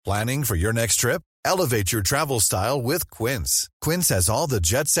Planning for your next trip? Elevate your travel style with Quince. Quince has all the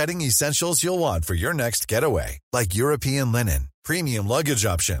jet-setting essentials you'll want for your next getaway, like European linen, premium luggage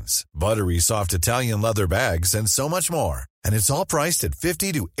options, buttery soft Italian leather bags, and so much more. And it's all priced at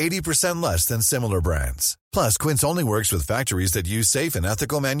 50 to 80% less than similar brands. Plus, Quince only works with factories that use safe and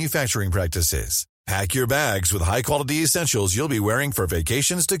ethical manufacturing practices. Pack your bags with high-quality essentials you'll be wearing for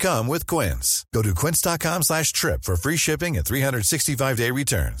vacations to come with Quince. Go to quince.com/trip for free shipping and 365-day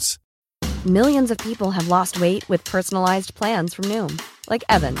returns. Millions of people have lost weight with personalized plans from Noom. Like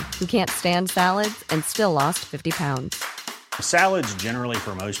Evan, who can't stand salads and still lost 50 pounds. Salads generally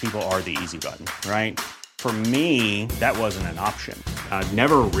for most people are the easy button, right? For me, that wasn't an option. I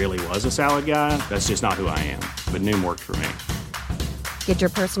never really was a salad guy. That's just not who I am. But Noom worked for me. Get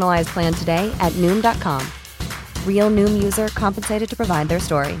your personalized plan today at Noom.com. Real Noom user compensated to provide their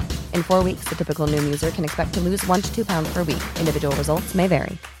story. In 4 weeks, the typical Noom user can expect to lose 1 to 2 pounds per week. Individual results may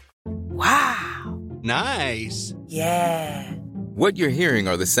vary. Wow. Nice. Yeah. What you're hearing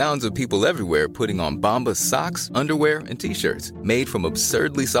are the sounds of people everywhere putting on Bombas socks, underwear, and T-shirts made from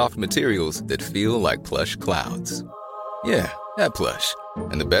absurdly soft materials that feel like plush clouds. Yeah, that plush.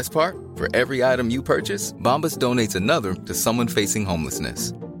 And the best part? For every item you purchase, Bombas donates another to someone facing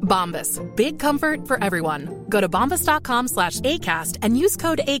homelessness. Bombas. Big comfort for everyone. Go to bombas.com/ACAST and use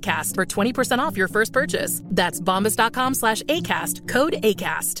code ACAST for 20% off your first purchase. That's bombas.com/ACAST. Code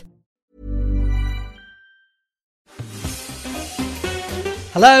ACAST.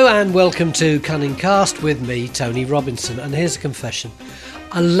 Hello and welcome to Cunning Cast with me, Tony Robinson. And here's a confession.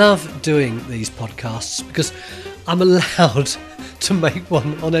 I love doing these podcasts because I'm allowed to make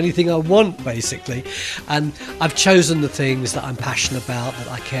one on anything I want, basically. And I've chosen the things that I'm passionate about, that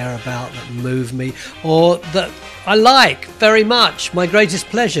I care about, that move me, or that I like very much, my greatest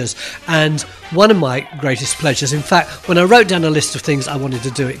pleasures. And one of my greatest pleasures, in fact, when I wrote down a list of things I wanted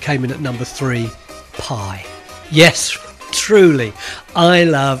to do, it came in at number 3, pie. Yes, truly, I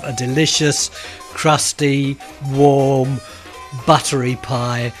love a delicious, crusty, warm, buttery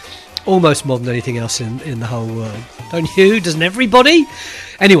pie, almost more than anything else in the whole world. Don't you? Doesn't everybody?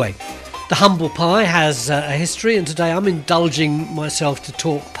 Anyway, the humble pie has a history, and today I'm indulging myself to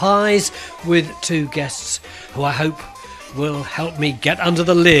talk pies with 2 guests who I hope will help me get under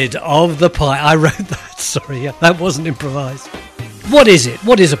the lid of the pie. I wrote that, sorry, that wasn't improvised. What is it?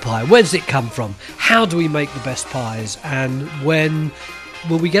 What is a pie? Where does it come from? How do we make the best pies? And when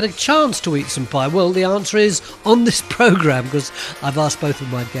will we get a chance to eat some pie? Well, the answer is on this programme, because I've asked both of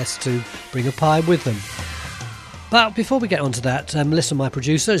my guests to bring a pie with them. But before we get on to that, Melissa, my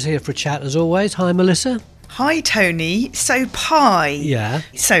producer, is here for a chat as always. Hi, Melissa. Hi, Tony. So, pie. Yeah.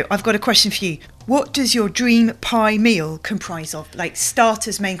 So, I've got a question for you. What does your dream pie meal comprise of? Like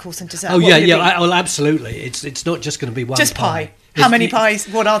starters, main course and dessert? Oh, well, absolutely. It's not just going to be one just pie. How many pies?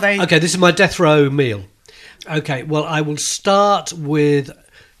 What are they? Okay, this is my death row meal. Okay, well, I will start with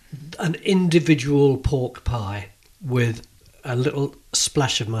an individual pork pie with a little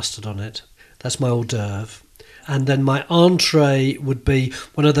splash of mustard on it. That's my hors d'oeuvre. And then my entree would be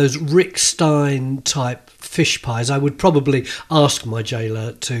one of those Rick Stein type fish pies. I would probably ask my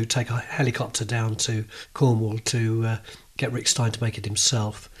jailer to take a helicopter down to Cornwall to get Rick Stein to make it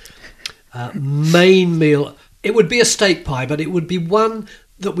himself. Main meal, it would be a steak pie, but it would be one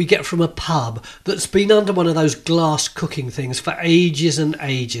that we get from a pub that's been under one of those glass cooking things for ages and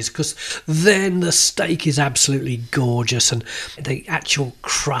ages, because then the steak is absolutely gorgeous and the actual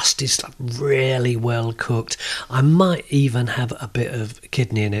crust is really well cooked. I might even have a bit of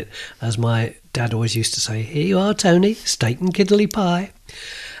kidney in it, as my dad always used to say, here you are, Tony, steak and kidney pie.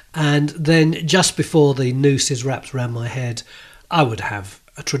 And then just before the noose is wrapped around my head, I would have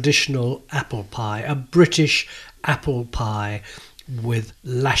a traditional apple pie, a British apple pie with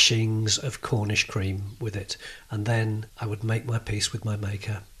lashings of Cornish cream with it. And then I would make my peace with my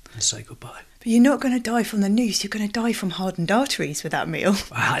maker and say goodbye. But you're not going to die from the noose, you're going to die from hardened arteries with that meal.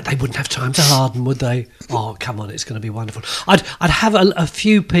 They wouldn't have time to harden, would they? Oh, come on, it's going to be wonderful. I'd have a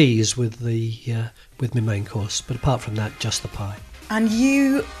few peas with my main course, but apart from that, just the pie. And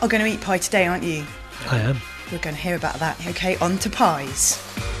you are going to eat pie today, aren't you? I am. We're going to hear about that. Okay, on to pies.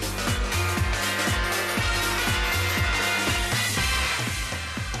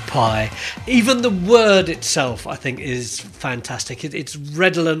 Pie. Even the word itself, I think, is fantastic. It's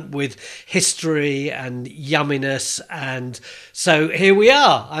redolent with history and yumminess. And so here we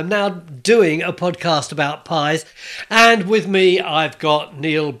are. I'm now doing a podcast about pies. And with me, I've got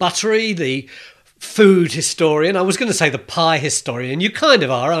Neil Buttery, the food historian. I was going to say the pie historian. You kind of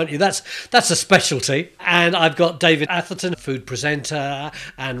are, aren't you? That's a specialty. And I've got David Atherton, food presenter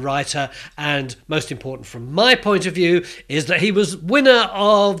and writer. And most important from my point of view is that he was winner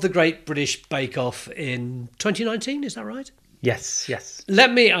of the Great British Bake Off in 2019. Is that right? Yes.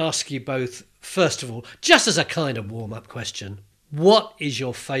 Let me ask you both, first of all, just as a kind of warm-up question, what is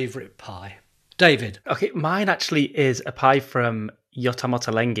your favourite pie? David? Okay, mine actually is a pie from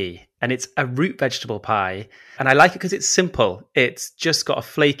Yotamotalengi, and it's a root vegetable pie. And I like it because it's simple. It's just got a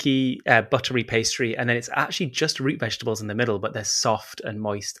flaky, buttery pastry, and then it's actually just root vegetables in the middle, but they're soft and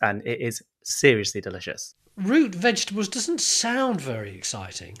moist, and it is seriously delicious. Root vegetables doesn't sound very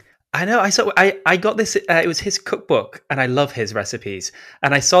exciting. I know. I got this. It was his cookbook, and I love his recipes.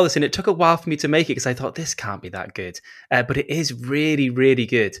 And I saw this, and it took a while for me to make it because I thought this can't be that good. But it is really, really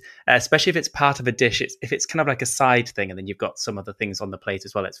good, especially if it's part of a dish. If it's kind of like a side thing, and then you've got some other things on the plate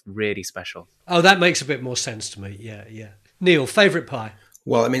as well. It's really special. Oh, that makes a bit more sense to me. Yeah. Neil, favourite pie?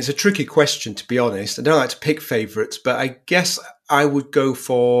 Well, I mean, it's a tricky question, to be honest. I don't like to pick favourites, but I guess I would go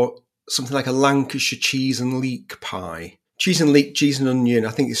for something like a Lancashire cheese and leek pie. Cheese and leek, cheese and onion, I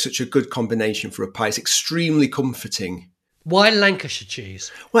think is such a good combination for a pie. It's extremely comforting. Why Lancashire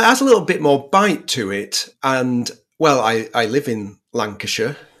cheese? Well, it has a little bit more bite to it. And, well, I live in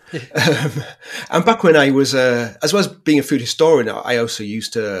Lancashire. And back when I was, as well as being a food historian, I also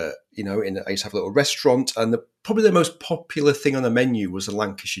used to, I used to have a little restaurant. And probably the most popular thing on the menu was a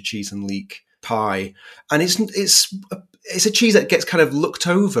Lancashire cheese and leek pie. And it's a cheese that gets kind of looked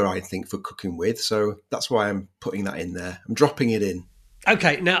over, I think, for cooking with. So that's why I'm putting that in there. I'm dropping it in.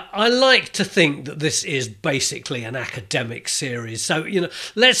 Okay, now I like to think that this is basically an academic series. So,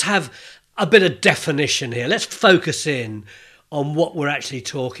 let's have a bit of definition here. Let's focus in on what we're actually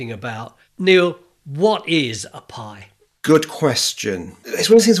talking about. Neil, what is a pie? Good question. It's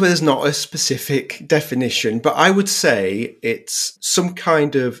one of those things where there's not a specific definition, but I would say it's some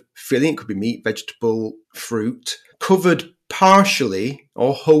kind of filling. It could be meat, vegetable, fruit, covered partially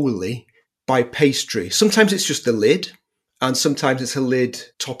or wholly by pastry. Sometimes it's just the lid, and sometimes it's a lid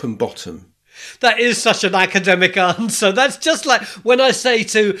top and bottom. That is such an academic answer. That's just like when I say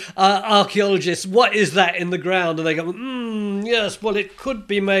to archaeologists, what is that in the ground? And they go, yes, well, it could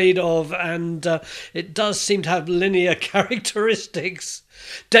be made of, and it does seem to have linear characteristics.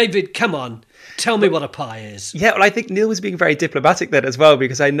 David, come on. Tell me what a pie is. Yeah, well, I think Neil was being very diplomatic then as well,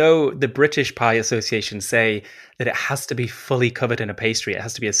 because I know the British Pie Association say that it has to be fully covered in a pastry. It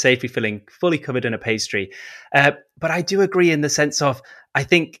has to be a savory filling, fully covered in a pastry. But I do agree in the sense of, I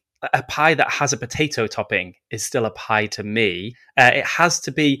think a pie that has a potato topping is still a pie to me. It has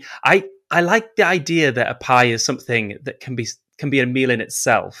to be. I like the idea that a pie is something that can be a meal in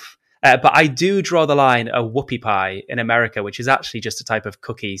itself. But I do draw the line a whoopie pie in America, which is actually just a type of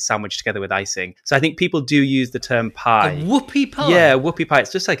cookie sandwiched together with icing. So I think people do use the term pie. A whoopie pie? Yeah, whoopie pie.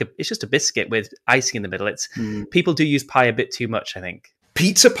 It's just a biscuit with icing in the middle. People do use pie a bit too much, I think.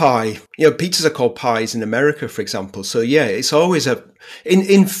 Pizza pie. Pizzas are called pies in America, for example. So yeah, it's always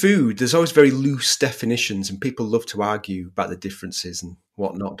in food, there's always very loose definitions, and people love to argue about the differences and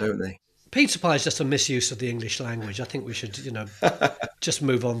whatnot, don't they? Pizza pie is just a misuse of the English language. I think we should, just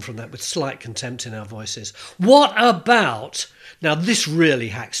move on from that with slight contempt in our voices. What about, now this really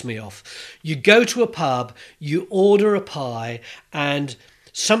hacks me off. You go to a pub, you order a pie, and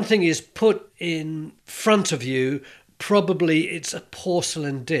something is put in front of you. Probably it's a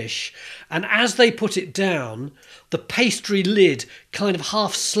porcelain dish. And as they put it down, the pastry lid kind of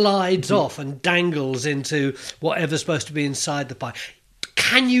half slides off and dangles into whatever's supposed to be inside the pie.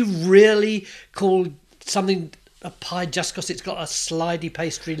 Can you really call something a pie just because it's got a slidey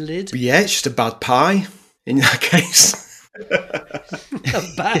pastry lid? Yeah, it's just a bad pie in that case. A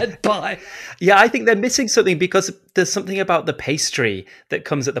bad pie. Yeah, I think they're missing something because there's something about the pastry that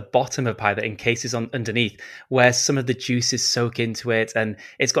comes at the bottom of pie that encases on underneath, where some of the juices soak into it, and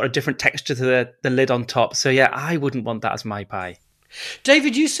it's got a different texture to the lid on top. So yeah, I wouldn't want that as my pie.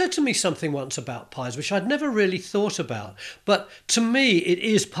 David, you said to me something once about pies, which I'd never really thought about. But to me, it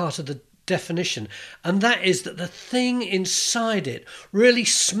is part of the definition. And that is that the thing inside it really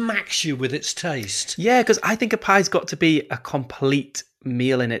smacks you with its taste. Yeah, because I think a pie's got to be a complete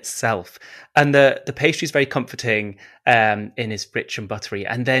meal in itself. And the pastry is very comforting in its rich and buttery.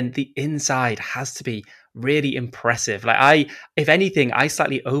 And then the inside has to be really impressive. Like if anything, I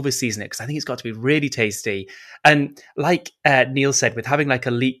slightly over season it because I think it's got to be really tasty. And like Neil said, with having like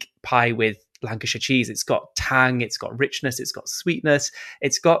a leek pie with Lancashire cheese, it's got tang, it's got richness, it's got sweetness,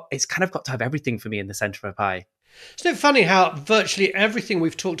 it's kind of got to have everything for me in the centre of a pie. Isn't it funny how virtually everything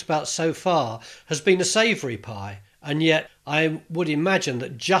we've talked about so far has been a savoury pie? And yet I would imagine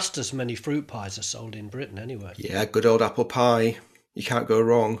that just as many fruit pies are sold in Britain anyway. Yeah, good old apple pie. You can't go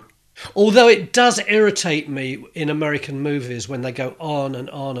wrong. Although it does irritate me in American movies when they go on and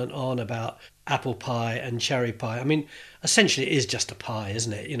on and on about apple pie and cherry pie. I mean, essentially it is just a pie,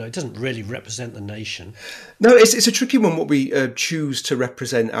 isn't it? You know, it doesn't really represent the nation. No, it's a tricky one what we choose to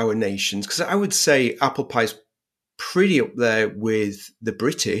represent our nations, because I would say apple pie is pretty up there with the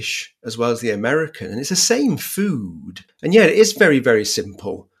British as well as the American, and it's the same food. And yeah, it is very, very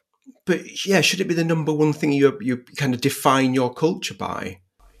simple. But yeah, should it be the number one thing you kind of define your culture by?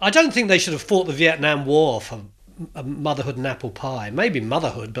 I don't think they should have fought the Vietnam War for motherhood and apple pie. Maybe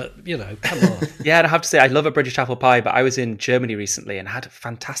motherhood, but, you know, come on. Yeah, and I have to say, I love a British apple pie, but I was in Germany recently and had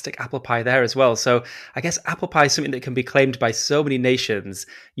fantastic apple pie there as well. So I guess apple pie is something that can be claimed by so many nations.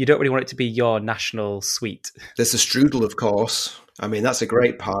 You don't really want it to be your national sweet. There's the strudel, of course. I mean, that's a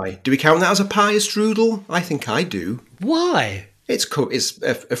great pie. Do we count that as a pie, a strudel? I think I do. Why? It's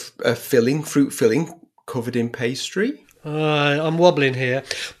a filling, fruit filling, covered in pastry. I'm wobbling here,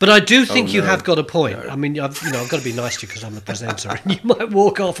 but I do think you have got a point. No. I mean, I've got to be nice to you because I'm the presenter, and you might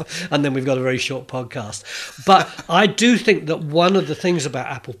walk off, and then we've got a very short podcast. But I do think that one of the things about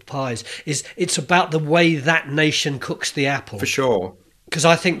apple pies is it's about the way that nation cooks the apple. For sure. Because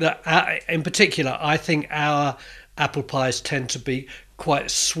I think that, in particular, I think our apple pies tend to be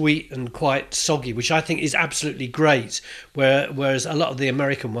quite sweet and quite soggy, which I think is absolutely great. Whereas a lot of the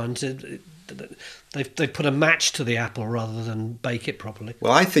American ones, they put a match to the apple rather than bake it properly.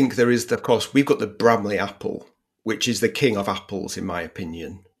 Well, I think there is, of course, we've got the Bramley apple, which is the king of apples, in my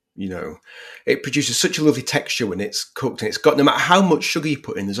opinion. You know, it produces such a lovely texture when it's cooked, and it's got, no matter how much sugar you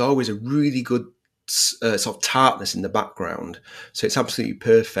put in, there's always a really good sort of tartness in the background. So it's absolutely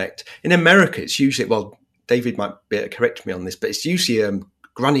perfect. In America, it's usually, well, David might be able to correct me on this, but it's usually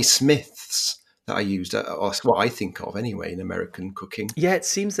Granny Smith's that I used, or what I think of anyway, in American cooking. Yeah, it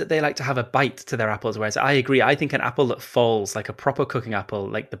seems that they like to have a bite to their apples, whereas I agree. I think an apple that falls, like a proper cooking apple,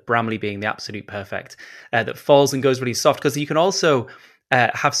 like the Bramley being the absolute perfect, that falls and goes really soft, because you can also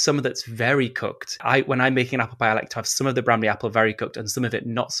have some that's very cooked. When I'm making an apple pie, I like to have some of the Bramley apple very cooked and some of it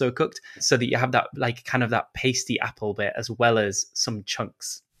not so cooked, so that you have that like kind of that pasty apple bit as well as some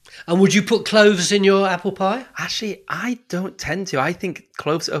chunks. And would you put cloves in your apple pie? Actually, I don't tend to. I think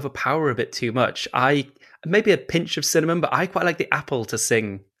cloves overpower a bit too much. Maybe a pinch of cinnamon, but I quite like the apple to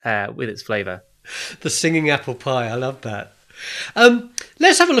sing with its flavour. The singing apple pie, I love that.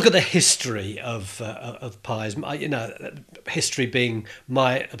 Let's have a look at the history of pies. You know, history being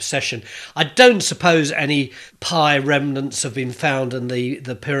my obsession. I don't suppose any pie remnants have been found in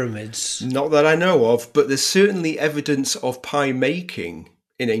the pyramids. Not that I know of, but there's certainly evidence of pie making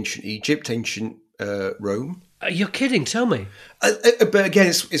in ancient Egypt, ancient Rome. You're kidding, tell me. But again,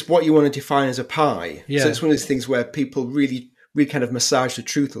 it's what you want to define as a pie. Yeah. So it's one of those things where people really kind of massage the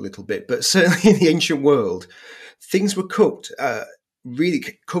truth a little bit. But certainly in the ancient world, things were cooked, really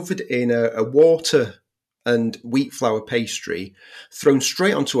covered in a water and wheat flour pastry, thrown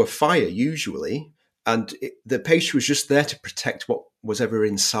straight onto a fire usually. And the pastry was just there to protect what was ever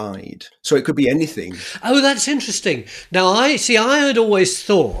inside. So it could be anything. Oh, that's interesting. Now, I had always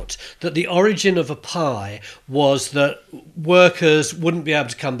thought that the origin of a pie was that workers wouldn't be able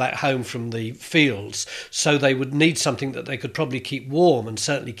to come back home from the fields, so they would need something that they could probably keep warm and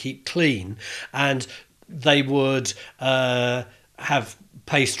certainly keep clean. And they would have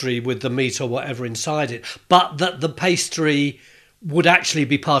pastry with the meat or whatever inside it, but that the pastry would actually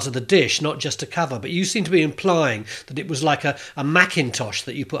be part of the dish, not just a cover. But you seem to be implying that it was like a Macintosh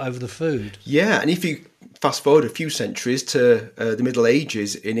that you put over the food. Yeah, and if you fast forward a few centuries to the Middle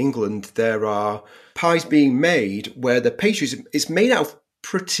Ages in England, there are pies being made where the pastry is made out of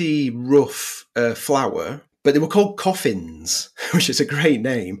pretty rough flour, but they were called coffins, which is a great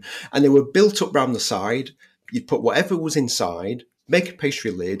name, and they were built up round the side. You'd put whatever was inside, make a pastry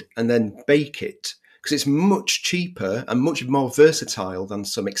lid, and then bake it, because it's much cheaper and much more versatile than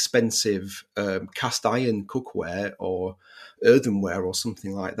some expensive cast iron cookware or earthenware or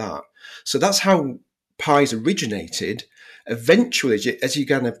something like that. So that's how pies originated. Eventually, as you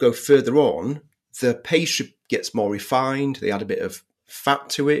kind of go further on, the pastry gets more refined. They add a bit of fat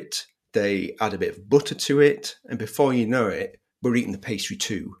to it. They add a bit of butter to it. And before you know it, we're eating the pastry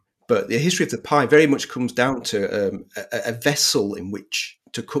too. But the history of the pie very much comes down to a vessel in which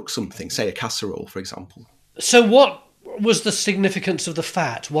to cook something, say a casserole, for example. So what was the significance of the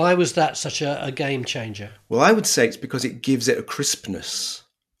fat? Why was that such a game changer? Well, I would say it's because it gives it a crispness.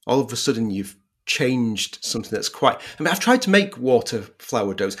 All of a sudden, you've changed something that's quite... I mean, I've tried to make water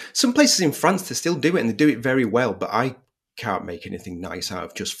flour doughs. Some places in France, they still do it, and they do it very well, but I can't make anything nice out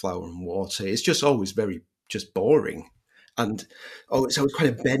of just flour and water. It's just always very just boring. And so it's kind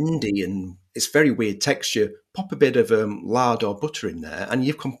of bendy and it's very weird texture. Pop a bit of lard or butter in there and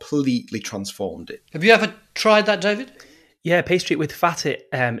you've completely transformed it. Have you ever tried that, David? Yeah, pastry with fat,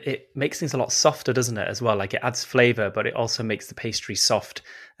 it makes things a lot softer, doesn't it, as well? Like it adds flavour, but it also makes the pastry soft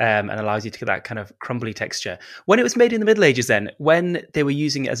and allows you to get that kind of crumbly texture. When it was made in the Middle Ages then, when they were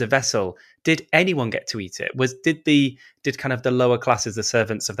using it as a vessel, did anyone get to eat it? Did kind of the lower classes, the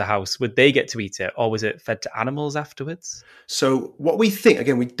servants of the house, would they get to eat it? Or was it fed to animals afterwards? So what we think,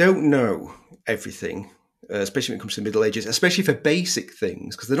 again, we don't know everything, especially when it comes to the Middle Ages, especially for basic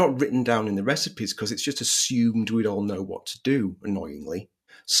things, because they're not written down in the recipes, because it's just assumed we'd all know what to do, annoyingly.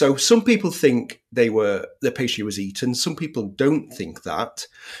 So some people think the pastry was eaten. Some people don't think that.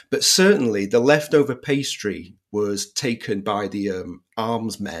 But certainly the leftover pastry was taken by the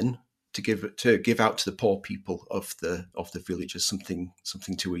almsmen to give out to the poor people of the village as something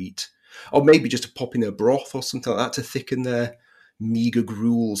to eat. Or maybe just to pop in a broth or something like that to thicken their meagre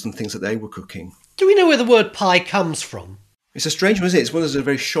gruels and things that they were cooking. Do we know where the word pie comes from? It's a strange one, isn't it? It's one of those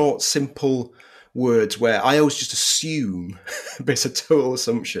very short, simple words where I always just assume, but it's a total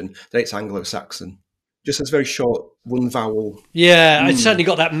assumption, that it's Anglo-Saxon. Just as very short, one vowel. Yeah, it's certainly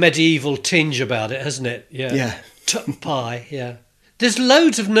got that medieval tinge about it, hasn't it? Yeah. Pie, yeah. There's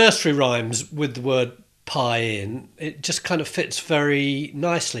loads of nursery rhymes with the word pie in. It just kind of fits very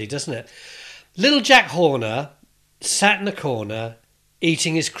nicely, doesn't it? Little Jack Horner sat in a corner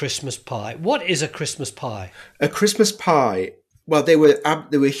eating his Christmas pie. What is a Christmas pie? A Christmas pie, well, they were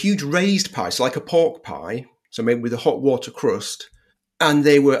huge raised pies, so like a pork pie, so made with a hot water crust, and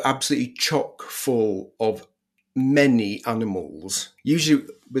they were absolutely chock full of many animals, usually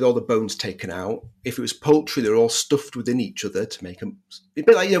with all the bones taken out. If it was poultry, they were all stuffed within each other to make them. A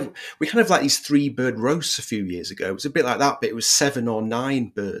bit like, we kind of like these 3-bird roasts a few years ago. It was a bit like that, but it was 7 or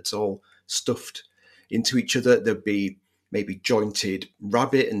 9 birds all stuffed into each other. There'd be maybe jointed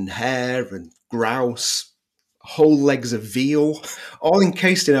rabbit and hare and grouse, whole legs of veal, all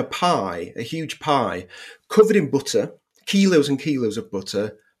encased in a pie, a huge pie, covered in butter, kilos and kilos of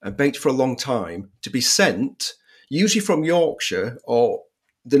butter, and baked for a long time to be sent, usually from Yorkshire or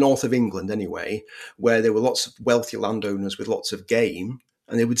the north of England anyway, where there were lots of wealthy landowners with lots of game,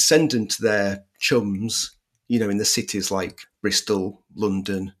 and they would send them to their chums, in the cities like Bristol,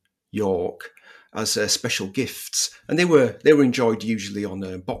 London, York, as special gifts. And they were enjoyed usually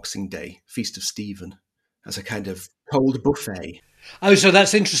on Boxing Day, Feast of Stephen, as a kind of cold buffet. Oh, so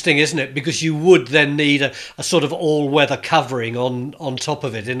that's interesting, isn't it? Because you would then need a sort of all-weather covering on top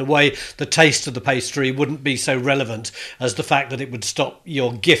of it. In a way, the taste of the pastry wouldn't be so relevant as the fact that it would stop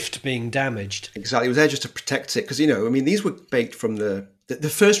your gift being damaged. Exactly. It was there just to protect it. Because, these were baked from the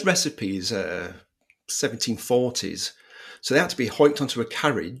first recipes, 1740s. So they had to be hoiked onto a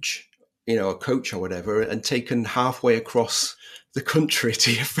carriage, a coach or whatever, and taken halfway across the country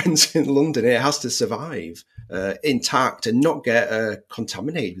to your friends in London. It has to survive intact and not get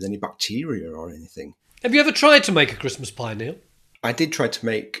contaminated with any bacteria or anything. Have you ever tried to make a Christmas pie, Neil? I did try to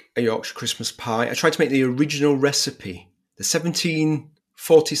make a Yorkshire Christmas pie. I tried to make the original recipe, the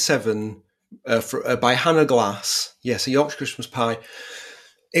 1747 by Hannah Glass. Yes, a Yorkshire Christmas pie.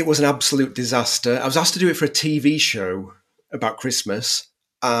 It was an absolute disaster. I was asked to do it for a TV show about Christmas,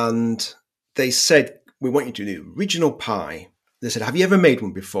 and they said, "We want you to do the original pie." They said, "Have you ever made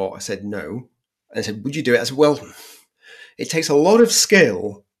one before?" I said, "No." And they said, "Would you do it?" I said, "Well, it takes a lot of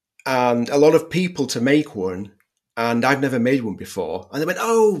skill and a lot of people to make one, and I've never made one before." And they went,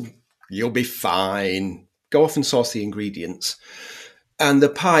 "Oh, you'll be fine. Go off and source the ingredients." And the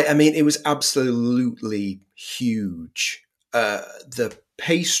pie, it was absolutely huge. The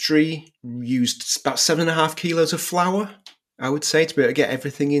pastry used about 7.5 kilos of flour, I would say, to be able to get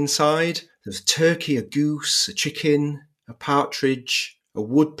everything inside. There was a turkey, a goose, a chicken, a partridge, a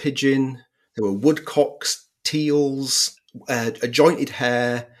wood pigeon. There were woodcocks, teals, a jointed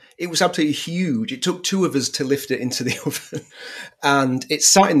hare. It was absolutely huge. It took 2 of us to lift it into the oven, and it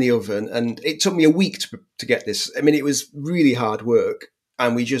sat in the oven, and it took me a week to get this. It was really hard work,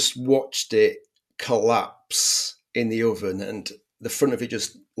 and we just watched it collapse in the oven, and the front of it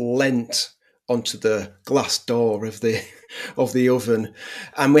just leant onto the glass door of the oven,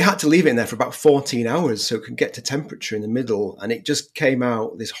 and we had to leave it in there for about 14 hours so it could get to temperature in the middle, and it just came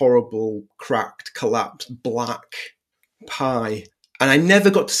out this horrible, cracked, collapsed, black pie. And I never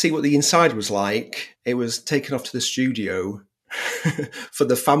got to see what the inside was like. It was taken off to the studio for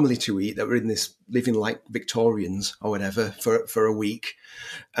the family to eat that were in this living like Victorians or whatever for a week,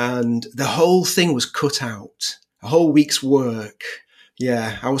 and the whole thing was cut out. A whole week's work,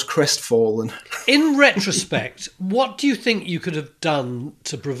 Yeah, I was crestfallen. In retrospect, what do you think you could have done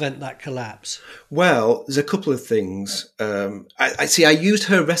to prevent that collapse? Well, there's a couple of things. I see. I used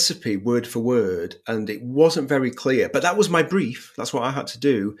her recipe word for word, and it wasn't very clear. But that was my brief. That's what I had to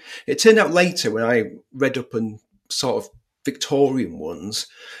do. It turned out later when I read up on sort of Victorian ones,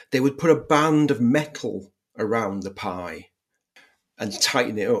 they would put a band of metal around the pie and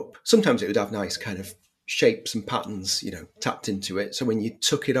tighten it up. Sometimes it would have nice kind of shapes and patterns, tapped into it. So when you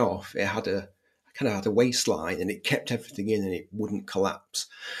took it off, it had a kind of had a waistline and it kept everything in and it wouldn't collapse.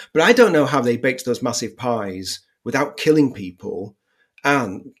 But I don't know how they baked those massive pies without killing people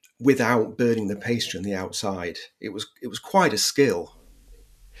and without burning the pastry on the outside. It was quite a skill.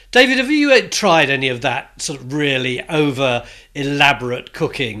 David, have you tried any of that sort of really over elaborate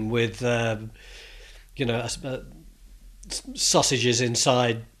cooking with, sausages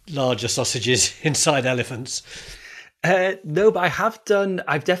inside larger sausages inside elephants? No, but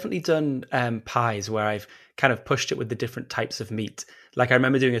I've definitely done pies where I've kind of pushed it with the different types of meat. Like I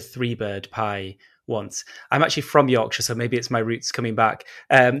remember doing a 3-bird pie once. I'm actually from Yorkshire, so maybe it's my roots coming back.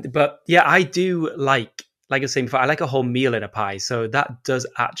 But yeah, I do like I was saying before, I like a whole meal in a pie. So that does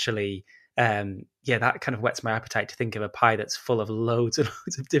actually, that kind of whets my appetite to think of a pie that's full of loads and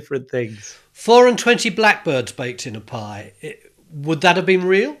loads of different things. 4 and 20 blackbirds baked in a pie. Would that have been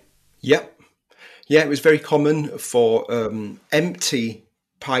real? Yep. Yeah, it was very common for empty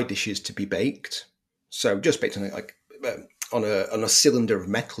pie dishes to be baked. So just baked on a cylinder of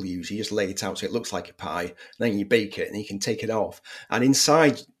metal usually. You just lay it out so it looks like a pie. And then you bake it and you can take it off. And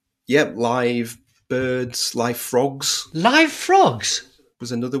inside, live birds, live frogs. Live frogs?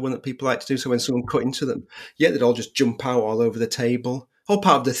 Was another one that people like to do. So when someone cut into them, they'd all just jump out all over the table. All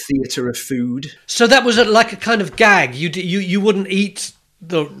part of the theatre of food. So that was like a kind of gag. You wouldn't eat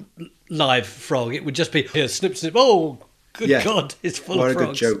the live frog. It would just be here, snip, snip. Oh, good God, it's full of frogs. What a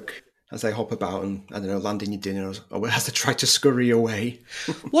good joke as they hop about and, I don't know, land in your dinner or as they try to scurry away.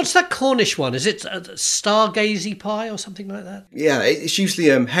 What's that Cornish one? Is it a stargazy pie or something like that? Yeah, it's usually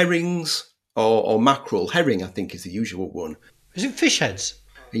herrings or mackerel. Herring, I think, is the usual one. Is it fish heads?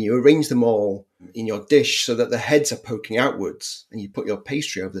 And you arrange them all in your dish so that the heads are poking outwards, and you put your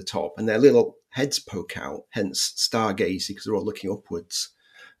pastry over the top and their little heads poke out, hence stargazy, because they're all looking upwards.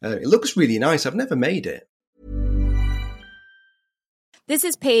 It looks really nice. I've never made it. This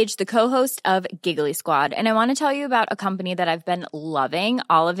is Paige, the co-host of Giggly Squad, and I want to tell you about a company that I've been loving,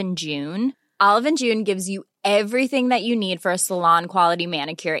 Olive & June. Olive & June gives you everything that you need for a salon-quality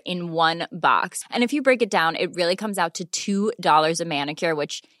manicure in one box. And if you break it down, it really comes out to $2 a manicure,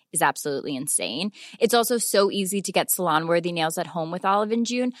 which is absolutely insane. It's also so easy to get salon-worthy nails at home with Olive &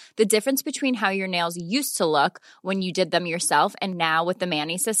 June. The difference between how your nails used to look when you did them yourself and now with the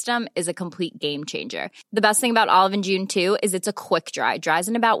Mani system is a complete game changer. The best thing about Olive & June, too, is it's a quick dry. Dries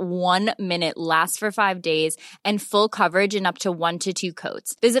in about 1 minute, lasts for 5 days, and full coverage in up to 1 to 2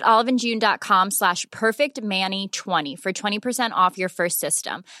 coats. Visit oliveandjune.com/perfectmani20 for 20% off your first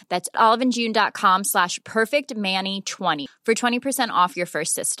system. That's oliveandjune.com/perfectmani20 for 20% off your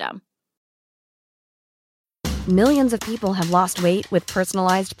first system. Millions of people have lost weight with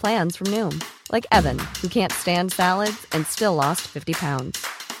personalized plans from Noom. Like Evan, who can't stand salads and still lost 50 pounds.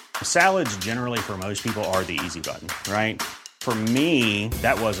 Salads generally for most people are the easy button, right? For me,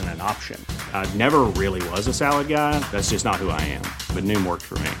 that wasn't an option. I never really was a salad guy. That's just not who I am. But Noom worked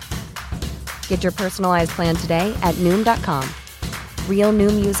for me. Get your personalized plan today at Noom.com. Real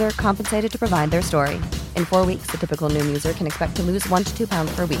Noom user compensated to provide their story. In 4 weeks, the typical Noom user can expect to lose 1 to 2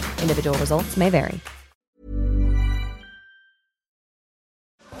 pounds per week. Individual results may vary.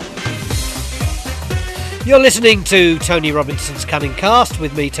 You're listening to Tony Robinson's Cunning Cast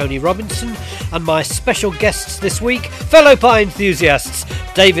with me, Tony Robinson, and my special guests this week, fellow pie enthusiasts,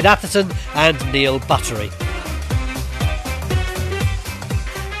 David Atherton and Neil Buttery.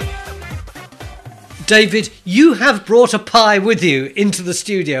 David, you have brought a pie with you into the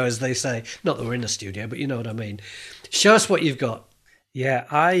studio, as they say. Not that we're in a studio, but you know what I mean. Show us what you've got. Yeah,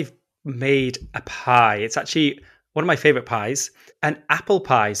 I've made a pie. It's actually one of my favourite pies, an apple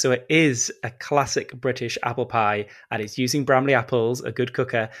pie. So it is a classic British apple pie, and it's using Bramley apples, a good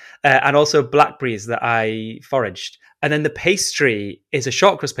cooker, and also blackberries that I foraged. And then the pastry is a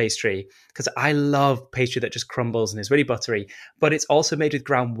short crust pastry, because I love pastry that just crumbles and is really buttery, but it's also made with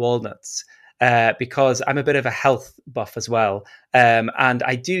ground walnuts. Because I'm a bit of a health buff as well. And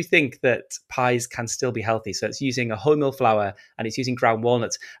I do think that pies can still be healthy. So it's using a wholemeal flour and it's using ground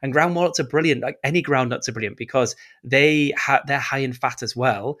walnuts. And ground walnuts are brilliant. Like any ground nuts are brilliant because they're high in fat as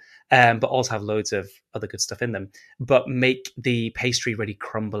well, but also have loads of other good stuff in them. But make the pastry really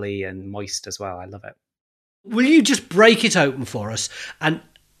crumbly and moist as well. I love it. Will you just break it open for us and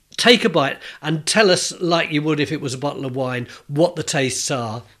take a bite and tell us, like you would if it was a bottle of wine, what the tastes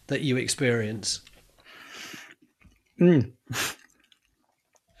are that you experience?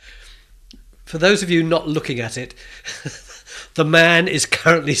 For those of you not looking at it, the man is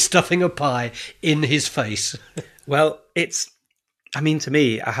currently stuffing a pie in his face. Well, to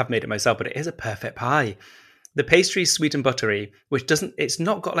me, I have made it myself, but it is a perfect pie. The pastry is sweet and buttery, which it's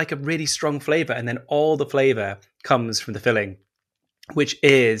not got like a really strong flavour, and then all the flavour comes from the filling, which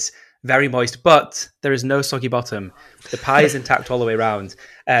is very moist, but there is no soggy bottom. The pie is intact all the way around,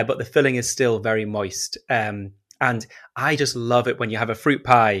 but the filling is still very moist. And I just love it when you have a fruit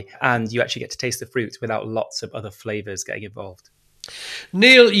pie and you actually get to taste the fruit without lots of other flavours getting involved.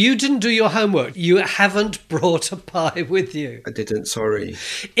 Neil, you didn't do your homework. You haven't brought a pie with you. I didn't, sorry.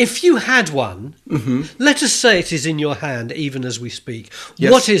 If you had one, let us say it is in your hand even as we speak.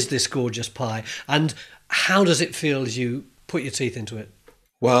 Yes. What is this gorgeous pie and how does it feel as you put your teeth into it?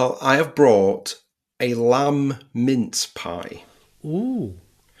 Well, I have brought a lamb mince pie. Ooh.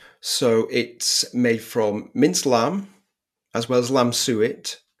 So it's made from minced lamb, as well as lamb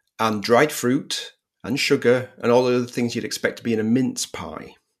suet, and dried fruit, and sugar, and all the other things you'd expect to be in a mince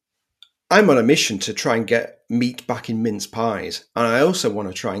pie. I'm on a mission to try and get meat back in mince pies, and I also want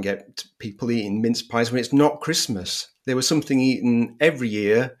to try and get people eating mince pies when it's not Christmas. There was something eaten every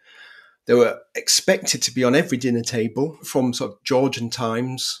year. They were expected to be on every dinner table from sort of Georgian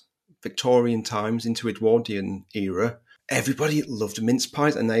times, Victorian times into Edwardian era. Everybody loved mince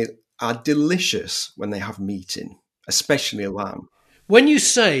pies, and they are delicious when they have meat in, especially lamb. When you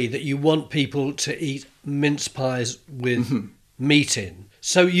say that you want people to eat mince pies with meat in,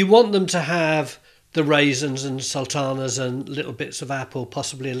 so you want them to have the raisins and sultanas and little bits of apple,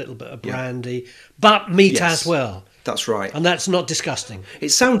 possibly a little bit of brandy, but meat as well. That's right. And that's not disgusting. It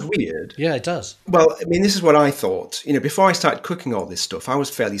sounds weird. Yeah, it does. Well, I mean, this is what I thought. Before I started cooking all this stuff, I was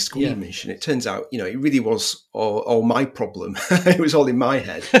fairly squeamish. And it turns out, it really was all my problem. It was all in my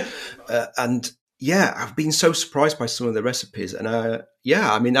head. I've been so surprised by some of the recipes. And I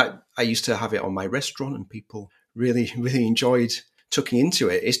used to have it on my restaurant and people really, really enjoyed tucking into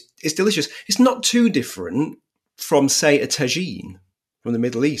it. It's delicious. It's not too different from, say, a tagine from the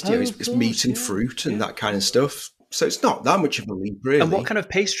Middle East. It's meat and fruit and that kind of stuff. So it's not that much of a leap, really. And what kind of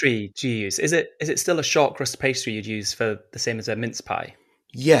pastry do you use? Is it still a short crust pastry you'd use for the same as a mince pie?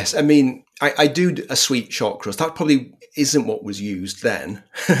 Yes, I mean, I do a sweet short crust. That probably isn't what was used then,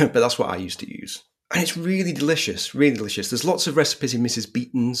 but that's what I used to use. And it's really delicious, really delicious. There's lots of recipes in Mrs.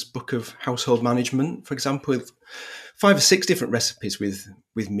 Beaton's book of household management, for example, with 5 or 6 different recipes with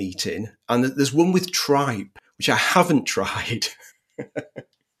meat in. And there's one with tripe, which I haven't tried.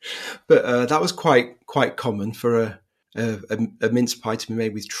 But that was quite common for a mince pie to be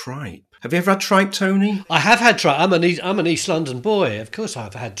made with tripe. Have you ever had tripe, Tony? I have had tripe. I'm an East London boy. Of course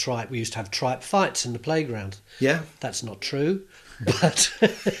I've had tripe. We used to have tripe fights in the playground. Yeah. That's not true. But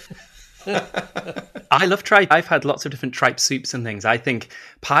I love tripe. I've had lots of different tripe soups and things. I think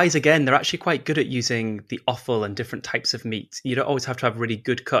pies, again, they're actually quite good at using the offal and different types of meat. You don't always have to have really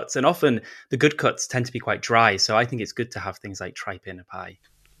good cuts. And often the good cuts tend to be quite dry. So I think it's good to have things like tripe in a pie.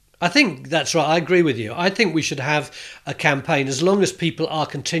 I think that's right. I agree with you. I think we should have a campaign as long as people are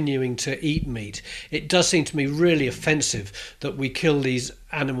continuing to eat meat. It does seem to me really offensive that we kill these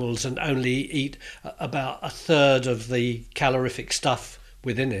animals and only eat about 1/3 of the calorific stuff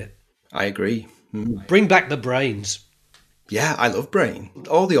within it. I agree. Bring back the brains. Yeah, I love brain.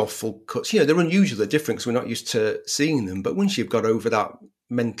 All the offal cuts, they're unusual, they're different because we're not used to seeing them. But once you've got over that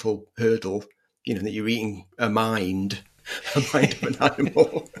mental hurdle, that you're eating a mind of an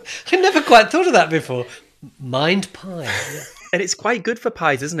animal. I never quite thought of that before. Mind pie. And it's quite good for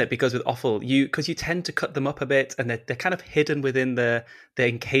pies, isn't it? Because with offal, because you tend to cut them up a bit and they're kind of hidden within the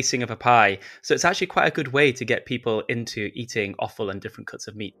encasing of a pie. So it's actually quite a good way to get people into eating offal and different cuts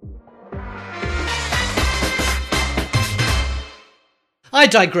of meat. I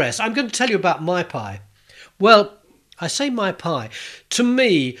digress. I'm going to tell you about my pie. Well, I say my pie. To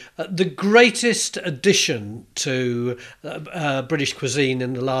me, the greatest addition to British cuisine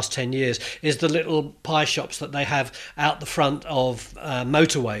in the last 10 years is the little pie shops that they have out the front of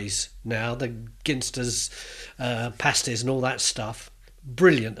motorways now, the Ginsters, pasties and all that stuff.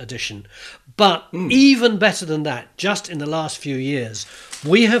 Brilliant addition. But even better than that, just in the last few years,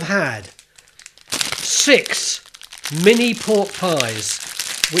 we have had 6 mini pork pies,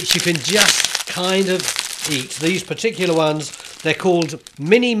 which you can just kind of eat. These particular ones, they're called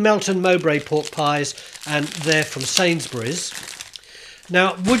Mini Melton Mowbray pork pies, and they're from Sainsbury's.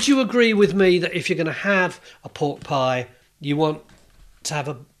 Now, would you agree with me that if you're going to have a pork pie, you want to have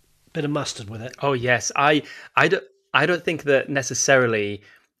a bit of mustard with it. Oh yes, I don't think that necessarily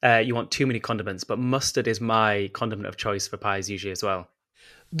you want too many condiments, but mustard is my condiment of choice for pies usually as well.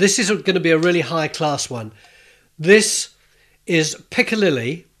 This is going to be a really high class one. This is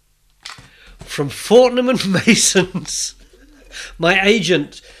piccalilli from Fortnum and Mason's. My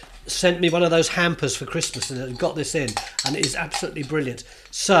agent sent me one of those hampers for Christmas and it got this in, and it is absolutely brilliant.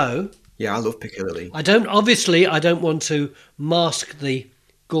 So Yeah, I love piccalilli. I don't want to mask the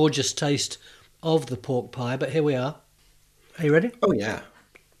gorgeous taste of the pork pie, but here we are. Are you ready? Oh, yeah.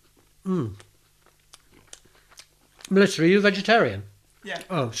 Melissa, are you a vegetarian? Yeah.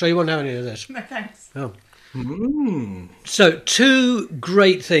 Oh, so you won't have any of this? No, thanks. Oh. So, two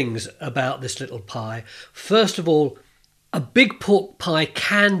great things about this little pie. First of all, a big pork pie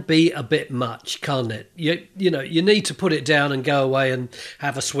can be a bit much, can't it? You know, you need to put it down and go away and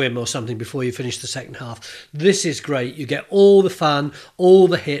have a swim or something before you finish the second half. This is great. You get all the fun, all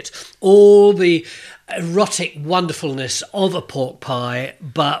the hit, all the erotic wonderfulness of a pork pie,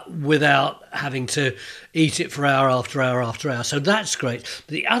 but without having to eat it for hour after hour after hour. So that's great.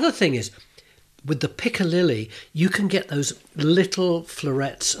 The other thing is, with the piccalilli, you can get those little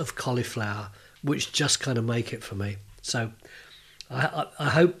florets of cauliflower, which just kind of make it for me. So I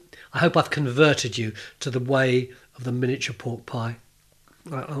hope I've converted you to the way of the miniature pork pie.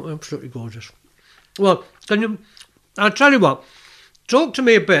 Absolutely gorgeous. Well, I'll tell you what, talk to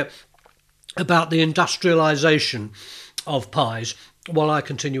me a bit about the industrialisation of pies while I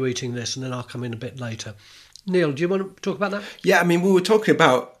continue eating this, and then I'll come in a bit later. Neil, do you want to talk about that? Yeah, I mean, we were talking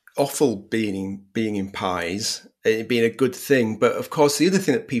about offal being in pies, it being a good thing. But of course, the other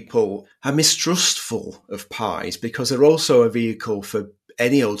thing that people are mistrustful of pies because they're also a vehicle for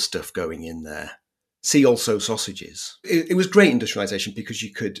any old stuff going in there. See also sausages. It was great industrialization because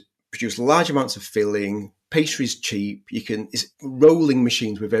you could produce large amounts of filling. Pastry's cheap. Rolling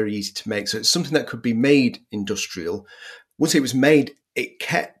machines were very easy to make. So it's something that could be made industrial. Once it was made, it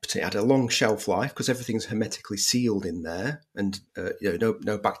had a long shelf life because everything's hermetically sealed in there and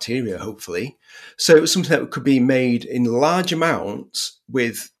no bacteria, hopefully. So it was something that could be made in large amounts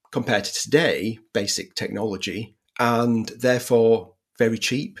with, compared to today, basic technology, and therefore very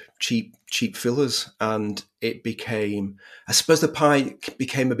cheap fillers. And it became, I suppose the pie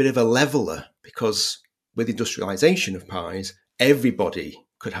became a bit of a leveler because with industrialization of pies, everybody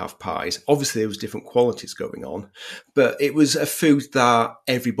could have pies. Obviously, there was different qualities going on, but it was a food that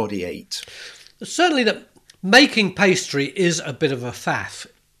everybody ate. Certainly that making pastry is a bit of a faff,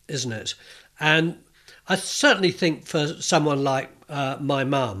 isn't it? And I certainly think for someone like my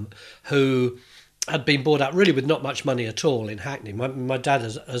mum, who had been brought up really with not much money at all in Hackney, my dad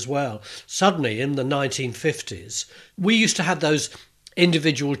as well, suddenly in the 1950s, we used to have those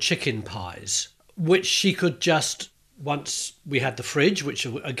individual chicken pies, which she could just, once we had the fridge, which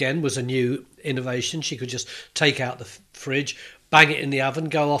again was a new innovation, she could just take out the fridge, bang it in the oven,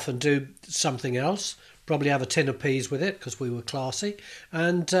 go off and do something else, probably have a tin of peas with it because we were classy,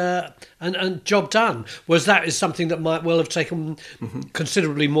 and job done. Whereas that is something that might well have taken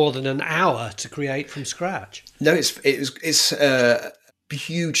considerably more than an hour to create from scratch. No, it's a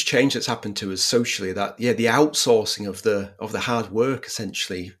huge change that's happened to us socially. That the outsourcing of the hard work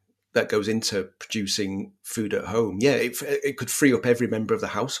essentially that goes into producing food at home. Yeah, it could free up every member of the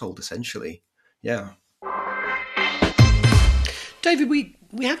household, essentially. Yeah. David, we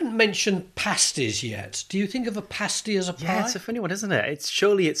haven't mentioned pasties yet. Do you think of a pasty as a pie? Yeah, it's a funny one, isn't it?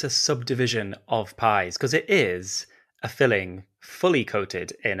 Surely it's a subdivision of pies because it is a filling fully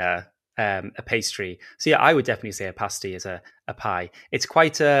coated in a pastry. So yeah, I would definitely say a pasty is a pie. It's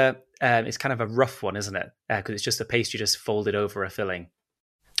quite it's kind of a rough one, isn't it? Because it's just a pastry just folded over a filling.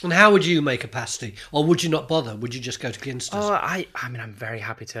 And how would you make a pasty? Or would you not bother? Would you just go to Ginster's? Oh, I mean, I'm very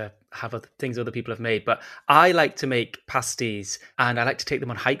happy to have other things other people have made, but I like to make pasties and I like to take them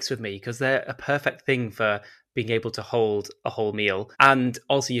on hikes with me because they're a perfect thing for being able to hold a whole meal. And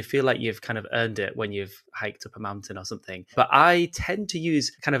also you feel like you've kind of earned it when you've hiked up a mountain or something. But I tend to use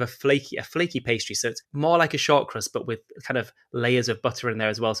kind of a flaky pastry. So it's more like a short crust, but with kind of layers of butter in there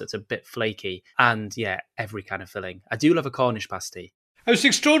as well. So it's a bit flaky. And yeah, every kind of filling. I do love a Cornish pasty. It was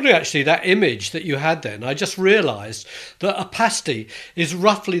extraordinary, actually, that image that you had then. I just realised that a pasty is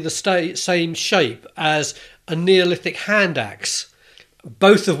roughly the same shape as a Neolithic hand axe,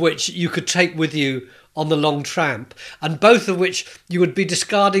 both of which you could take with you on the long tramp, and both of which you would be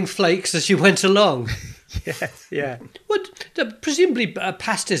discarding flakes as you went along. Yes, yeah. Presumably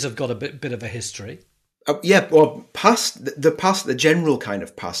pasties have got a bit of a history. Yeah, well, the general kind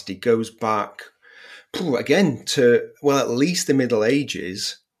of pasty goes back again to, well, at least the Middle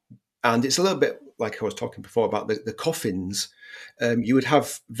Ages, and it's a little bit like I was talking before about the coffins, you would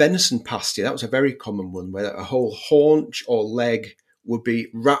have venison pasty. That was a very common one, where a whole haunch or leg would be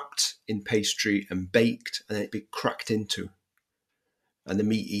wrapped in pastry and baked, and then it'd be cracked into, and the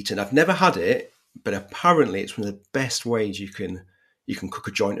meat eaten. I've never had it, but apparently it's one of the best ways you can cook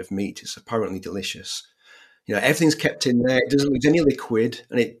a joint of meat. It's apparently delicious. Everything's kept in there. It doesn't lose any liquid,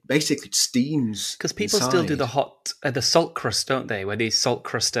 and it basically steams. Because people still do the salt crust, don't they? Where they salt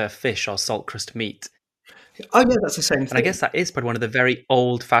crust fish or salt crust meat. Oh yeah, that's the same thing. And I guess that is probably one of the very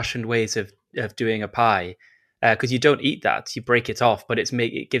old-fashioned ways of doing a pie. Because you don't eat that, you break it off, but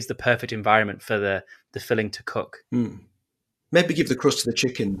it gives the perfect environment for the filling to cook. Maybe give the crust to the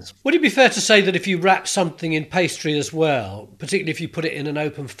chickens. Would it be fair to say that if you wrap something in pastry as well, particularly if you put it in an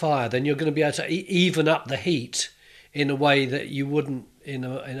open fire, then you're going to be able to even up the heat in a way that you wouldn't in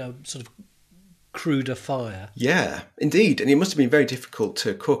a sort of cruder fire? Yeah, indeed. And it must have been very difficult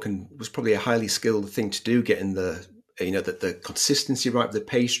to cook, and was probably a highly skilled thing to do, getting the consistency right of the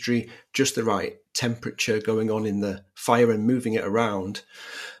pastry, just the right temperature going on in the fire and moving it around.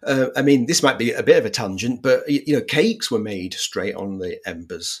 This might be a bit of a tangent, but cakes were made straight on the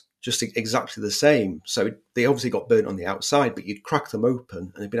embers, just exactly the same. So they obviously got burnt on the outside, but you'd crack them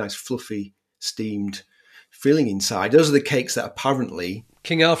open and it'd be nice, fluffy, steamed filling inside. Those are the cakes that apparently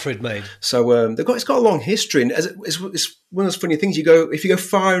King Alfred made. So it's got a long history, and it's one of those funny things. If you go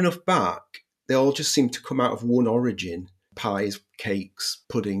far enough back, they all just seem to come out of one origin. Pies, cakes,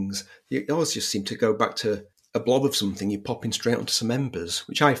 puddings. They always just seem to go back to a blob of something you pop in straight onto some embers,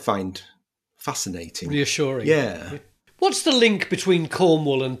 which I find fascinating. Reassuring. Yeah. What's the link between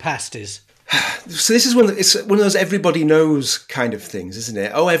Cornwall and pasties? So this is one of those everybody knows kind of things, isn't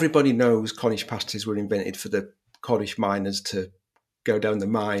it? Oh, everybody knows Cornish pasties were invented for the Cornish miners to go down the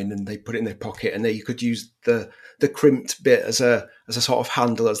mine, and they put it in their pocket, and you could use the crimped bit as a sort of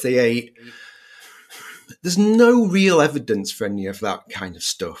handle as they ate. There's no real evidence for any of that kind of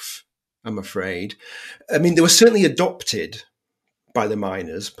stuff, I'm afraid. They were certainly adopted by the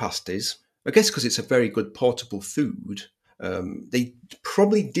miners, pasties. I guess because it's a very good portable food. They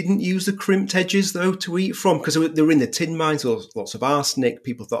probably didn't use the crimped edges, though, to eat from, because they were in the tin mines, there was lots of arsenic.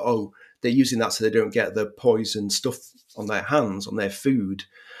 People thought, oh, they're using that so they don't get the poison stuff on their hands, on their food.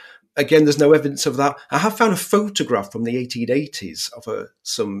 Again, there's no evidence of that. I have found a photograph from the 1880s of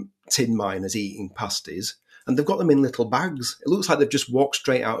some tin miners eating pasties, and they've got them in little bags. It looks like they've just walked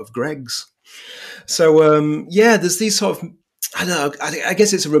straight out of Greg's. So, there's these sort of, I don't know, I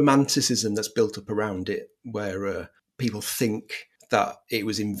guess it's a romanticism that's built up around it, where people think that it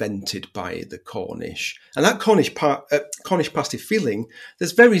was invented by the Cornish. And that Cornish pasty filling,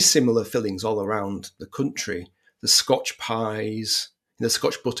 there's very similar fillings all around the country. The Scotch pies, the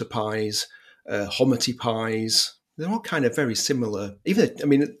Scotch butter pies, hominy pies, they're all kind of very similar.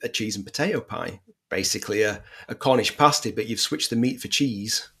 Even, a cheese and potato pie, basically a Cornish pasty, but you've switched the meat for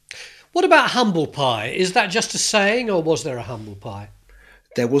cheese. What about humble pie? Is that just a saying, or was there a humble pie?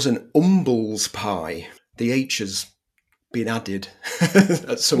 There was an umbles pie. The H has been added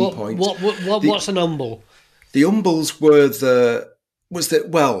at some point. What's an umble? The umbles were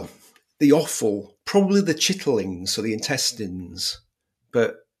the offal, probably the chitterlings, so the intestines.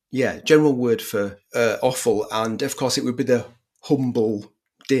 But yeah, general word for offal, and of course it would be the humble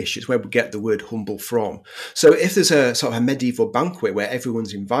dish. It's where we get the word humble from. So if there's a sort of a medieval banquet where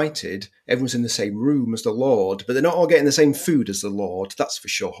everyone's invited, everyone's in the same room as the Lord, but they're not all getting the same food as the Lord, that's for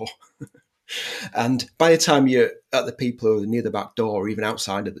sure. And by the time you're at the people who are near the back door, or even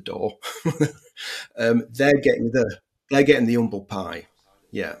outside of the door, they're getting the humble pie.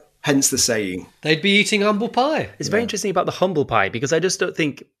 Yeah. Hence the saying. They'd be eating humble pie. It's very interesting about the humble pie, because I don't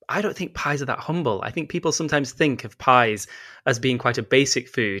think pies are that humble. I think people sometimes think of pies as being quite a basic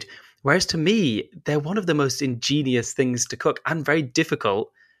food, whereas to me, they're one of the most ingenious things to cook, and very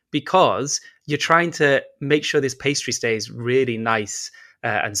difficult, because you're trying to make sure this pastry stays really nice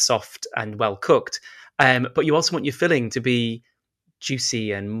and soft and well cooked. But you also want your filling to be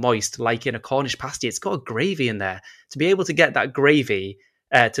juicy and moist, like in a Cornish pasty. It's got a gravy in there. To be able to get that gravy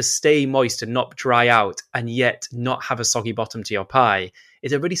to stay moist and not dry out, and yet not have a soggy bottom to your pie,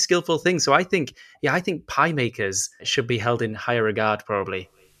 is a really skillful thing. So I think pie makers should be held in higher regard, probably.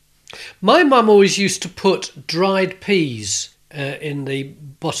 My mum always used to put dried peas in the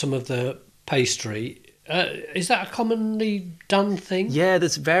bottom of the pastry Is that a commonly done thing? Yeah,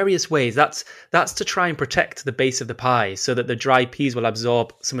 there's various ways. That's to try and protect the base of the pie so that the dry peas will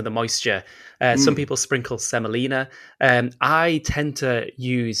absorb some of the moisture. Some people sprinkle semolina. I tend to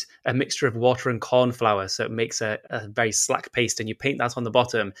use a mixture of water and corn flour, so it makes a very slack paste, and you paint that on the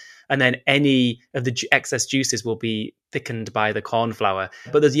bottom, and then any of the excess juices will be thickened by the corn flour.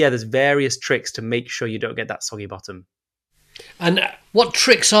 But there's various tricks to make sure you don't get that soggy bottom. And what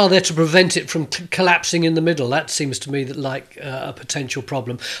tricks are there to prevent it from collapsing in the middle? That seems to me like a potential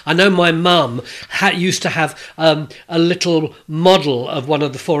problem. I know my mum used to have a little model of one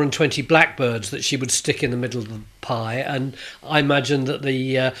of the 4 and 20 blackbirds that she would stick in the middle of the pie, and I imagine that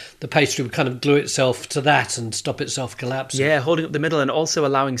the pastry would kind of glue itself to that and stop itself collapsing. Yeah, holding up the middle and also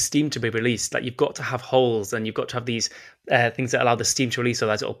allowing steam to be released. Like, you've got to have holes, and you've got to have these things that allow the steam to release,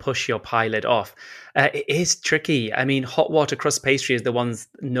 otherwise it'll push your pie lid off. It is tricky. I mean, hot water crust pastry is the ones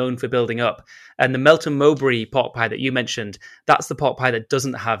known for building up. And the Melton Mowbray pork pie that you mentioned, that's the pork pie that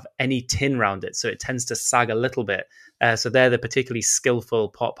doesn't have any tin around it, so it tends to sag a little bit. So they're the particularly skillful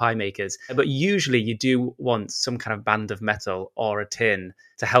pot pie makers. But usually you do want some kind of band of metal or a tin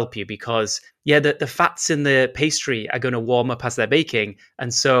to help you, because the fats in the pastry are going to warm up as they're baking.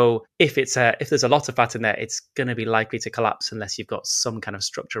 And so if there's a lot of fat in there, it's going to be likely to collapse unless you've got some kind of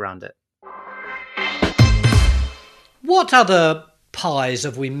structure around it. What other pies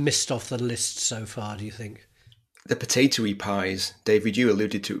have we missed off the list so far, do you think? The potatoey pies, David, you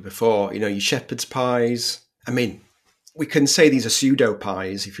alluded to it before. Your shepherd's pies. I mean, we can say these are pseudo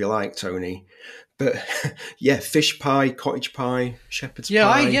pies, if you like, Tony. But yeah, fish pie, cottage pie, shepherd's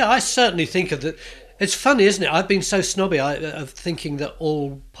pie. I certainly think of that. It's funny, isn't it? I've been so snobby of thinking that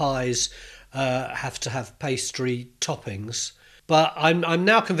all pies have to have pastry toppings. But I'm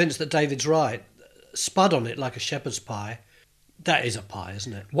now convinced that David's right. Spud on it like a shepherd's pie. That is a pie,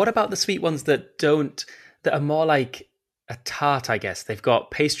 isn't it? What about the sweet ones that are more like a tart, I guess? They've got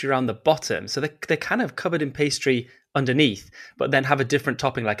pastry around the bottom, so they're kind of covered in pastry underneath, but then have a different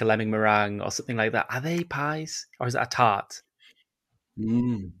topping like a lemon meringue or something like that. Are they pies, or is that a tart?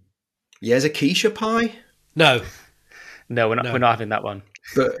 Yeah, is a quiche pie? No, we're not having that one.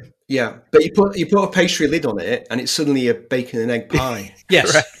 But yeah, but you put a pastry lid on it, and it's suddenly a bacon and egg pie.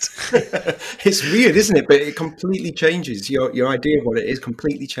 Yes, correct. It's weird, isn't it? But it completely changes your idea of what it is.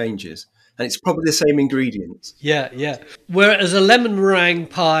 Completely changes, and it's probably the same ingredients. Yeah. Whereas a lemon meringue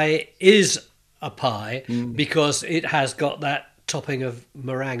pie is a pie because it has got that topping of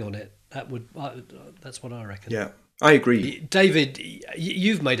meringue on it. That's what I reckon. Yeah, I agree. David,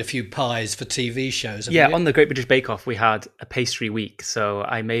 you've made a few pies for TV shows, haven't you? On the Great British Bake Off, we had a pastry week. So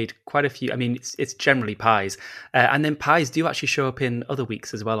I made quite a few. I mean, it's generally pies. And then pies do actually show up in other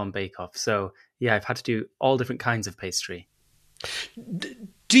weeks as well on Bake Off. So yeah, I've had to do all different kinds of pastry.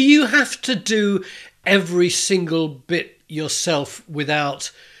 Do you have to do every single bit yourself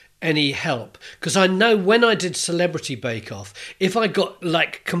without any help? Because I know when I did Celebrity Bake Off, if I got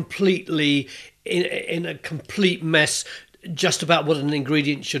like completely in a complete mess just about what an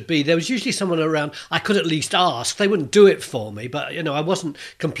ingredient should be, there was usually someone around I could at least ask. They wouldn't do it for me, but I wasn't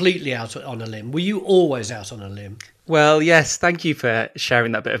completely out on a limb. Were you always out on a limb? Well, yes, thank you for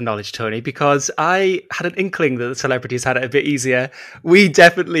sharing that bit of knowledge, Tony, because I had an inkling that the celebrities had it a bit easier. We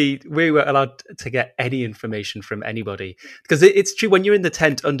were allowed to get any information from anybody, because it's true, when you're in the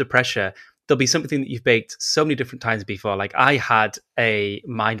tent under pressure, there'll be something that you've baked so many different times before. Like, I had a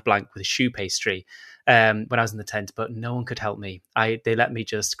mind blank with choux pastry when I was in the tent, but no one could help me. They let me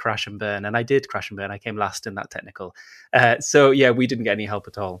just crash and burn, and I did crash and burn. I came last in that technical. So yeah, we didn't get any help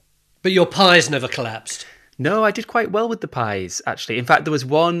at all. But your pies never collapsed? No, I did quite well with the pies, actually. In fact, there was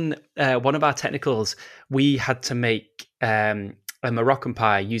one of our technicals, we had to make a Moroccan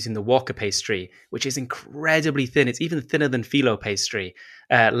pie using the Walker pastry, which is incredibly thin. It's even thinner than phyllo pastry,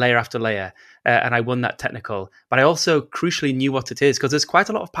 layer after layer. And I won that technical. But I also crucially knew what it is, because there's quite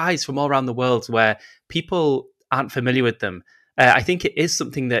a lot of pies from all around the world where people aren't familiar with them. I think it is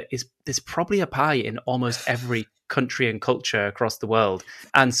something that there's probably a pie in almost every country and culture across the world.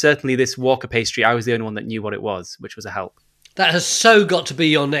 And certainly this Walker pastry, I was the only one that knew what it was, which was a help. That has so got to be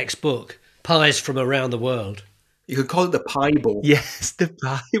your next book, Pies from Around the World. You could call it the Pie Bowl. Yes, the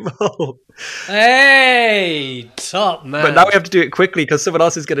Pie Bowl. Hey, top man. But now we have to do it quickly because someone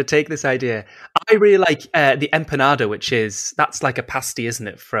else is going to take this idea. I really like the empanada, that's like a pasty, isn't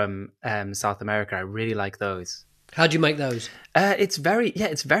it, from South America. I really like those. How do you make those? It's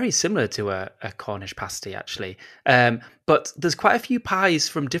very similar to a Cornish pasty, actually. But there's quite a few pies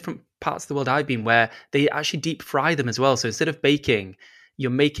from different parts of the world I've been where they actually deep fry them as well. So instead of baking,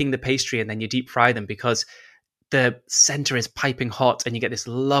 you're making the pastry and then you deep fry them, because the center is piping hot and you get this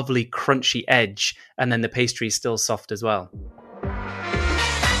lovely crunchy edge, and then the pastry is still soft as well.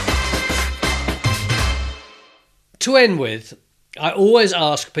 To end with, I always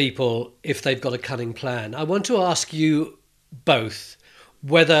ask people if they've got a cunning plan. I want to ask you both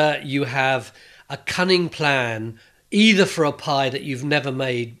whether you have a cunning plan either for a pie that you've never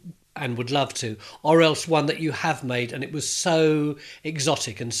made and would love to, or else one that you have made and it was so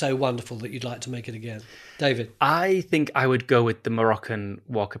exotic and so wonderful that you'd like to make it again. David? I think I would go with the Moroccan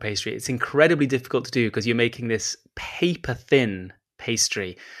Walker pastry. It's incredibly difficult to do because you're making this paper-thin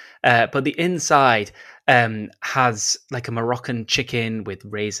pastry, but the inside has like a Moroccan chicken with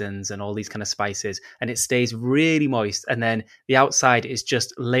raisins and all these kind of spices, and it stays really moist. And then the outside is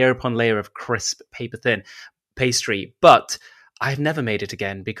just layer upon layer of crisp paper-thin pastry. But I've never made it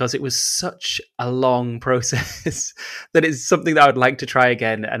again because it was such a long process that it's something that I would like to try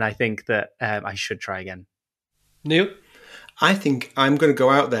again. And I think that I should try again. Neil? I think I'm going to go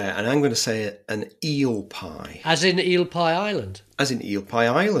out there and I'm going to say an eel pie. As in Eel Pie Island? As in Eel Pie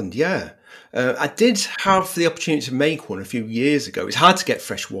Island, yeah. I did have the opportunity to make one a few years ago. It's hard to get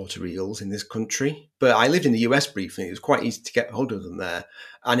freshwater eels in this country, but I lived in the US briefly. It was quite easy to get hold of them there.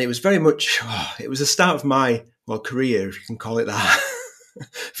 And it was very much, it was the start of my career, if you can call it that,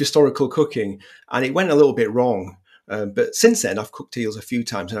 of historical cooking. And it went a little bit wrong. But since then, I've cooked eels a few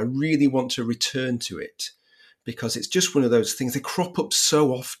times and I really want to return to it because it's just one of those things. They crop up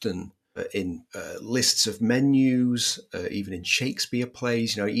so often in lists of menus, even in Shakespeare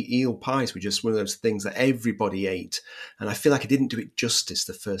plays. You know, eel pies were just one of those things that everybody ate. And I feel like I didn't do it justice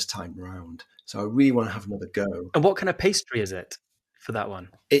the first time round. So I really want to have another go. And what kind of pastry is it for that one?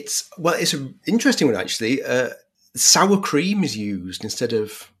 It's an interesting one, actually. Sour cream is used instead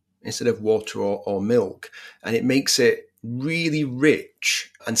of water or milk, and it makes it really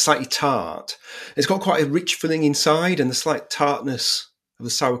rich and slightly tart. It's got quite a rich filling inside, and the slight tartness of the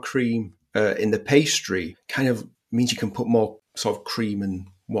sour cream in the pastry kind of means you can put more sort of cream and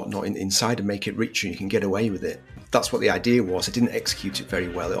whatnot inside and make it richer, and you can get away with it. That's what the idea was. I didn't execute it very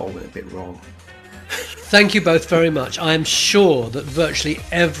well. It all went a bit wrong. Thank you both very much. I am sure that virtually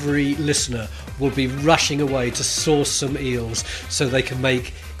every listener will be rushing away to source some eels so they can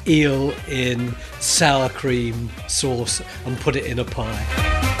make eel in sour cream sauce and put it in a pie.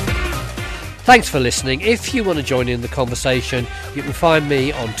 Thanks for listening. If you want to join in the conversation, you can find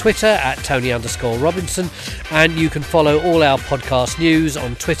me on Twitter at Tony_Robinson, and you can follow all our podcast news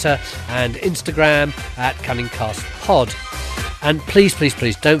on Twitter and Instagram at CunningCastPod. And please, please,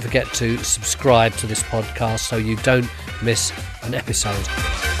 please don't forget to subscribe to this podcast so you don't miss an episode.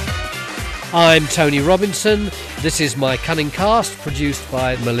 I'm Tony Robinson. This is my Cunning Cast, produced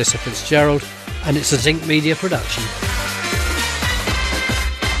by Melissa Fitzgerald, and it's a Zinc Media production.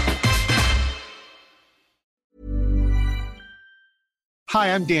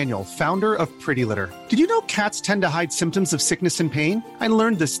 Hi, I'm Daniel, founder of Pretty Litter. Did you know cats tend to hide symptoms of sickness and pain? I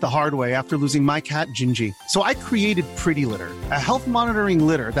learned this the hard way after losing my cat, Gingy. So I created Pretty Litter, a health monitoring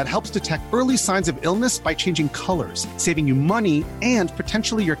litter that helps detect early signs of illness by changing colors, saving you money and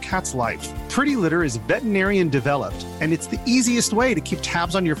potentially your cat's life. Pretty Litter is veterinarian developed, and it's the easiest way to keep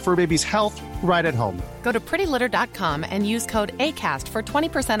tabs on your fur baby's health right at home. Go to prettylitter.com and use code ACAST for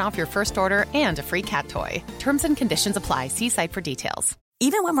 20% off your first order and a free cat toy. Terms and conditions apply. See site for details.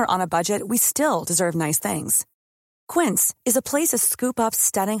 Even when we're on a budget, we still deserve nice things. Quince is a place to scoop up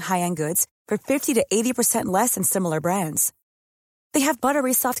stunning high-end goods for 50 to 80% less than similar brands. They have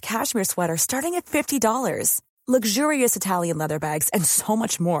buttery soft cashmere sweaters starting at $50, luxurious Italian leather bags, and so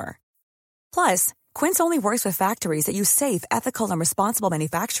much more. Plus, Quince only works with factories that use safe, ethical, and responsible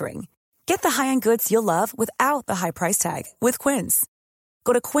manufacturing. Get the high-end goods you'll love without the high price tag with Quince.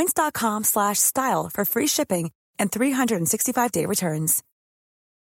 Go to quince.com/style for free shipping and 365-day returns.